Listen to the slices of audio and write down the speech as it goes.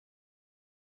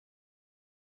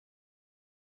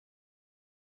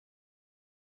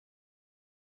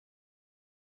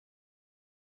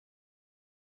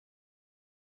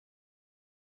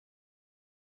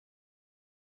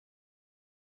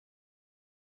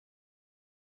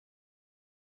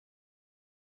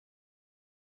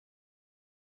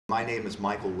My name is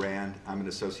Michael Rand. I'm an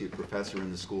associate professor in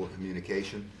the School of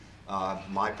Communication.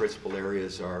 My principal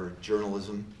areas are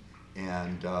journalism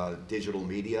and digital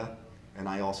media, and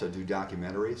I also do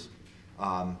documentaries.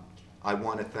 I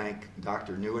want to thank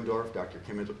Dr. Neuendorf, Dr.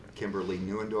 Kimberly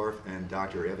Neuendorf, and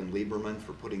Dr. Evan Lieberman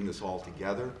for putting this all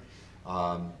together.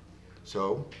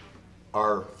 So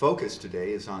our focus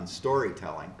today is on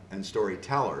storytelling and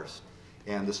storytellers.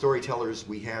 And the storytellers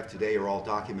we have today are all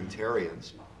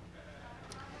documentarians.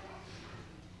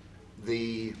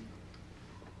 The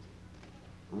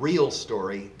real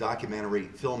story, documentary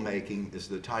filmmaking, is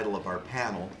the title of our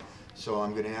panel. So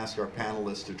I'm going to ask our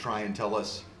panelists to try and tell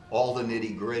us all the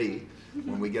nitty-gritty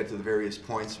when we get to the various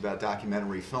points about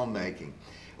documentary filmmaking.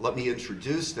 Let me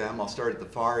introduce them. I'll start at the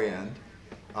far end.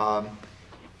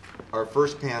 Our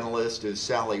first panelist is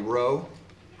Sally Rowe.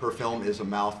 Her film is A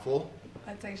Mouthful.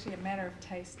 That's actually a matter of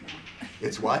taste now.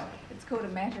 It's what? It's called A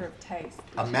Matter of Taste.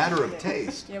 A Matter of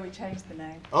Taste? Yeah, we changed the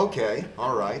name. Okay,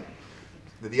 all right.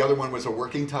 The other one was a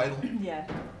working title? Yeah.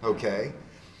 Okay.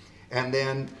 And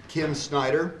then Kim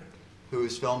Snyder,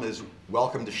 whose film is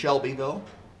Welcome to Shelbyville.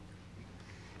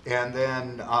 And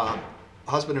then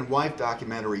husband and wife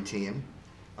documentary team,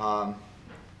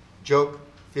 Joke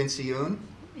Finciune.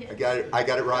 Yes. I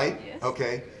got it right? Yes.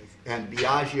 Okay. And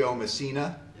Biagio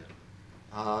Messina.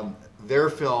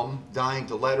 Their film, Dying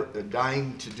to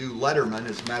Do Letterman,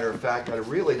 as a matter of fact, got a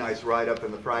really nice write-up in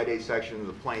the Friday section of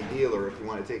the Plain Dealer if you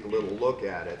want to take a little look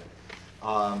at it.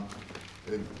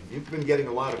 You've been getting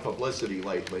a lot of publicity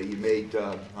lately. You made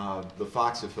the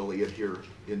Fox affiliate here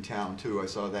in town, too. I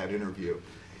saw that interview.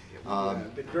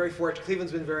 I've been very fortunate.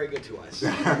 Cleveland's been very good to us.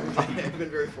 I've been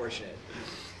very fortunate.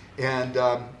 And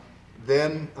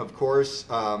then, of course,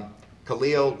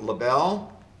 Khalil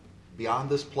Labelle, Beyond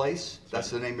This Place. That's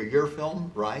the name of your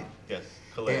film, right? Yes,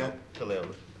 Kaleo. Kaleo.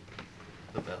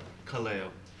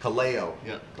 Kaleo.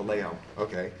 Yeah. Kaleo,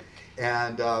 okay.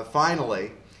 And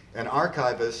finally, an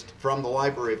archivist from the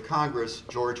Library of Congress,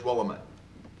 George Willamette.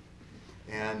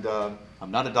 And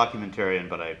I'm not a documentarian,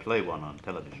 but I play one on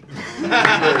television.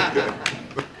 very good.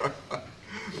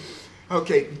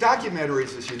 Okay,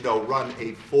 documentaries, as you know, run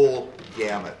a full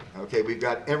gamut. Okay, we've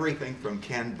got everything from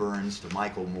Ken Burns to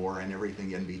Michael Moore and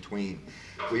everything in between.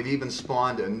 We've even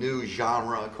spawned a new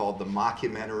genre called the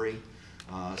mockumentary,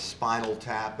 Spinal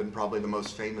Tap, and probably the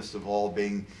most famous of all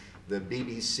being the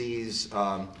BBC's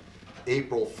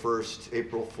April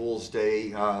Fool's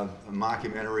Day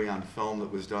mockumentary on film that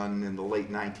was done in the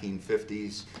late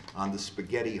 1950s on the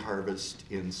spaghetti harvest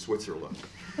in Switzerland.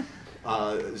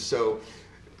 So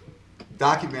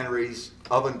documentaries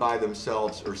of and by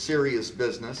themselves are serious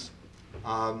business.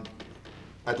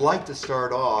 I'd like to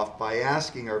start off by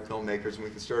asking our filmmakers, and we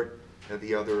can start at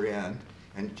the other end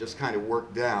and just kind of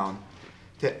work down,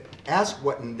 to ask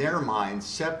what in their minds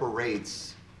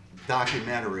separates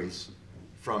documentaries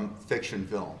from fiction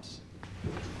films.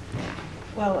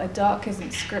 Well, a doc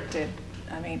isn't scripted.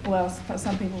 I mean, well,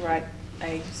 some people write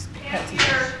a...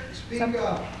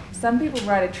 Some people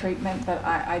write a treatment, but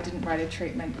I didn't write a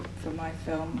treatment for my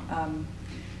film.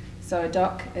 So a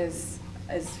doc is,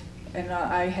 and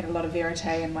I had a lot of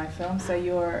verite in my film. So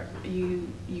you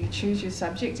choose your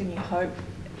subject, and you hope,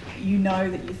 you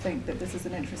know that you think that this is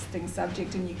an interesting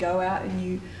subject, and you go out and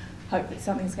you hope that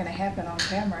something's going to happen on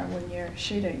camera when you're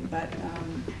shooting. But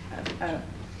a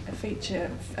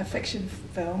fiction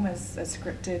film is a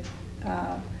scripted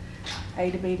A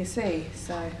to B to C.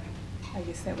 So I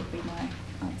guess that would be my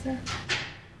answer.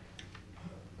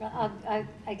 Well,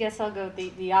 I guess I'll go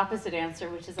the opposite answer,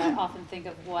 which is I often think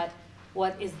of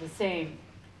what is the same.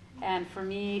 And for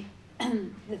me,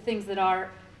 the things that are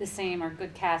the same are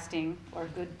good casting or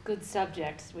good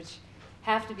subjects, which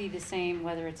have to be the same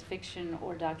whether it's fiction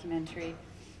or documentary,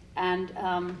 and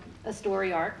a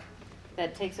story arc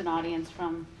that takes an audience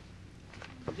from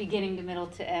beginning to middle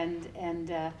to end. And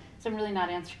so I'm really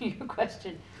not answering your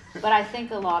question, but I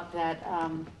think a lot that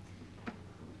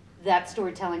that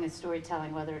storytelling is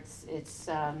storytelling, whether it's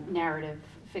narrative,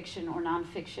 fiction, or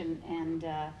nonfiction,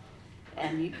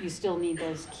 and you still need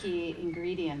those key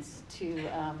ingredients to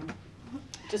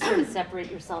sort of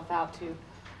separate yourself out to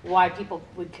why people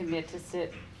would commit to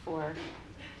sit for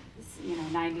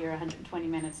 90 or 120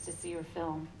 minutes to see your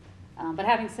film. But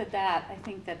having said that, I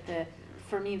think that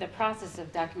for me the process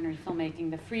of documentary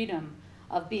filmmaking, the freedom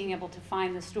of being able to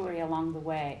find the story along the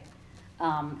way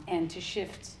and to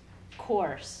shift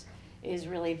course is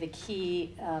really the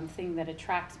key thing that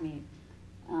attracts me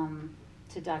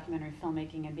to documentary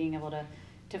filmmaking, and being able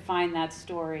to find that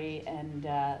story and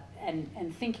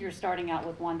think you're starting out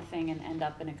with one thing and end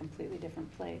up in a completely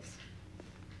different place.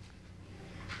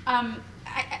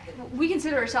 We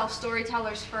consider ourselves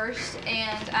storytellers first,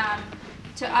 and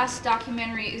to us,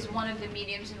 documentary is one of the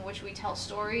mediums in which we tell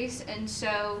stories. And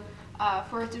so,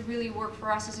 for it to really work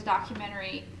for us as a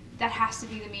documentary, that has to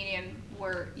be the medium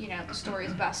where the story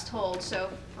is best told. So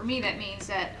for me, that means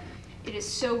that it is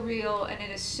so real and it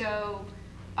is so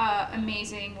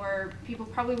amazing, where people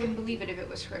probably wouldn't believe it if it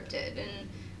was scripted. And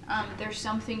there's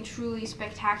something truly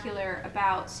spectacular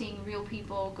about seeing real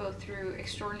people go through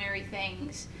extraordinary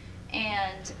things,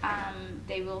 and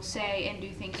they will say and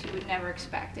do things you would never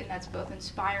expect, and that's both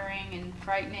inspiring and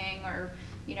frightening, or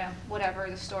whatever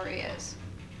the story is.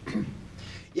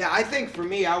 Yeah, I think for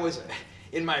me, I was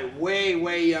in my way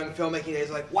young filmmaking days,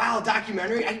 like, wow,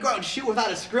 documentary, I can go out and shoot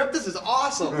without a script, this is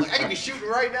awesome, like, I can be shooting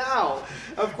right now.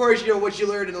 Of course, what you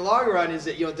learned in the long run is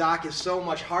that, doc is so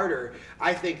much harder,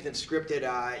 I think, than scripted.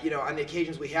 On the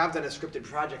occasions we have done a scripted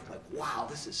project, I'm like, wow,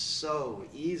 this is so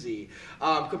easy,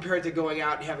 compared to going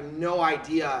out and having no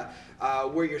idea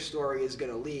where your story is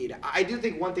going to lead. I do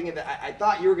think one thing that I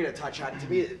thought you were going to touch on, to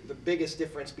me, the biggest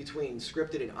difference between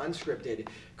scripted and unscripted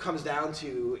comes down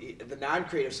to the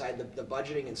non-creative side, the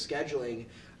budgeting and scheduling,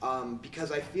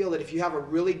 because I feel that if you have a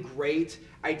really great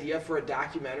idea for a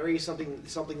documentary, something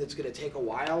that's going to take a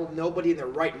while, nobody in their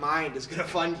right mind is going to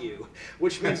fund you,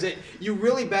 which means that you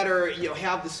really better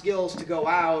have the skills to go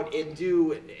out and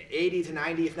do 80 to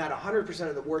 90, if not 100%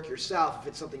 of the work yourself if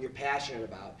it's something you're passionate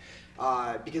about.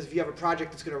 Because if you have a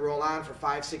project that's going to roll on for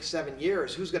 5, 6, 7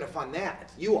 years, who's going to fund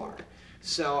that? You are.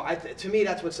 So to me,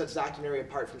 that's what sets documentary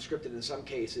apart from scripted in some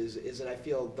cases, is that I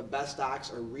feel the best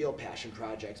docs are real passion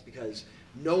projects because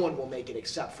no one will make it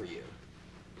except for you.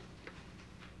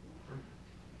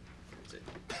 That's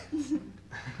it.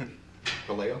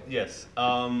 Vallejo? Yes.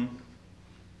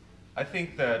 I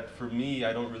think that for me,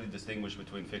 I don't really distinguish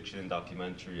between fiction and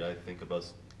documentary. I think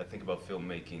about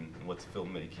filmmaking and what's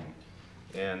filmmaking.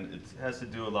 And it has to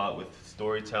do a lot with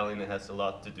storytelling. It has a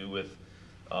lot to do with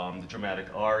the dramatic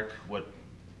arc. What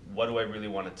do I really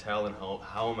want to tell, and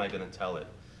how am I going to tell it?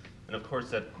 And of course,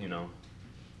 that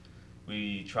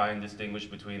we try and distinguish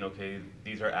between, okay,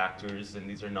 these are actors and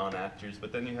these are non-actors.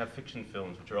 But then you have fiction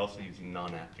films, which are also using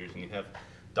non-actors, and you have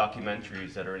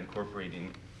documentaries that are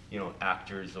incorporating,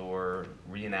 actors or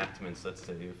reenactments. Let's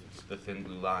say if it's The Thin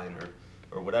Blue Line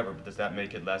or whatever. But does that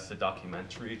make it less a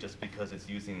documentary just because it's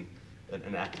using an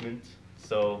enactment?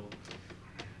 So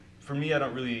for me, I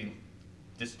don't really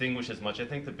distinguish as much. I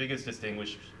think the biggest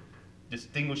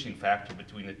distinguishing factor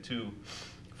between the two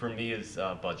for me is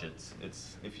budgets.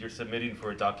 It's if you're submitting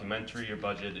for a documentary, your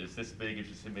budget is this big. If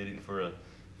you're submitting for a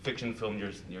fiction film,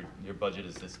 your budget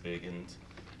is this big, and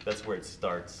that's where it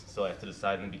starts. So I have to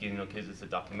decide in the beginning, okay, is this a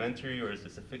documentary or is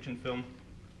this a fiction film?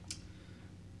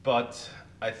 But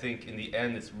I think in the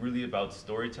end, it's really about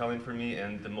storytelling for me,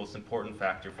 and the most important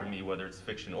factor for me, whether it's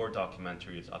fiction or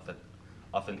documentary, is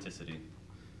authenticity,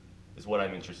 is what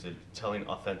I'm interested in, telling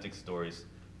authentic stories,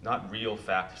 not real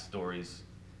fact stories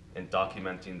and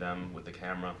documenting them with the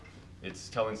camera. It's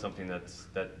telling something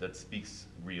that speaks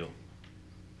real.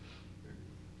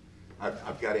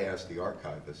 I've got to ask the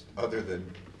archivist, other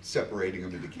than separating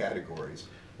them into categories,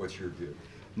 what's your view?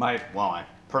 My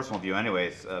personal view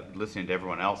anyways, listening to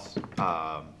everyone else, when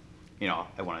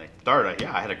I started,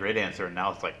 I had a great answer, and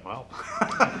now it's like, well.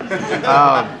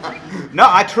 No,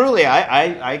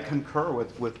 I concur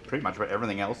with pretty much what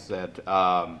everything else said.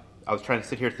 I was trying to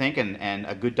sit here thinking, and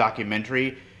a good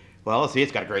documentary, well, see,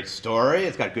 it's got a great story,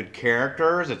 it's got good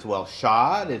characters, it's well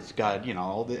shot, it's got,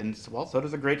 and so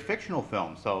does a great fictional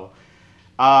film. So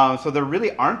there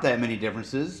really aren't that many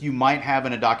differences. You might have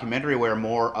in a documentary where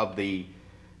more of the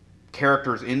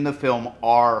characters in the film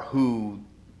are who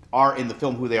in the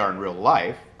film who they are in real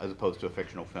life, as opposed to a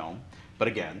fictional film. But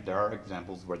again, there are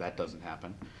examples where that doesn't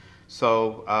happen.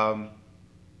 So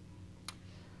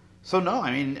no,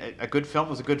 I mean, a good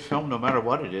film is a good film no matter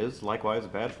what it is. Likewise, a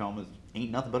bad film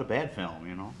ain't nothing but a bad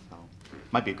film, So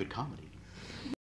it might be a good comedy.